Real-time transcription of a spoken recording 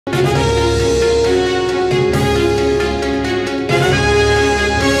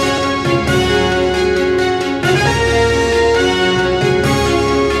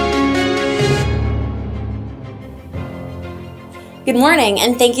Good morning,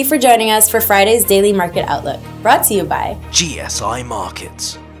 and thank you for joining us for Friday's Daily Market Outlook, brought to you by GSI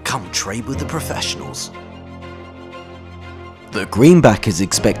Markets. Come trade with the professionals. The greenback is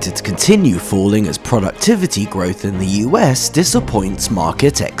expected to continue falling as productivity growth in the US disappoints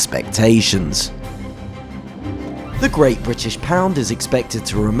market expectations. The Great British Pound is expected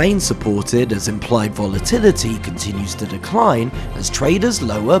to remain supported as implied volatility continues to decline as traders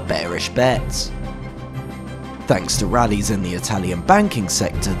lower bearish bets. Thanks to rallies in the Italian banking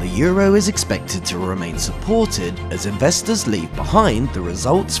sector, the euro is expected to remain supported as investors leave behind the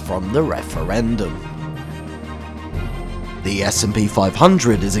results from the referendum. The S&P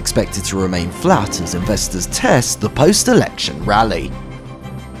 500 is expected to remain flat as investors test the post-election rally.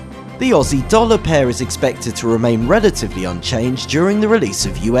 The Aussie dollar pair is expected to remain relatively unchanged during the release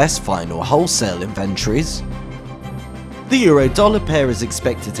of US final wholesale inventories. The euro-dollar pair is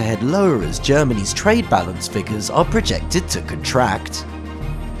expected to head lower as Germany's trade balance figures are projected to contract.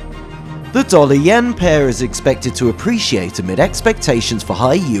 The dollar-yen pair is expected to appreciate amid expectations for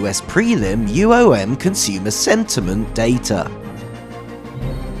high US prelim UOM consumer sentiment data.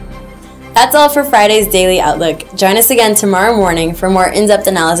 That's all for Friday's Daily Outlook. Join us again tomorrow morning for more in-depth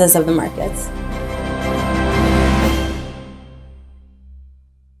analysis of the markets.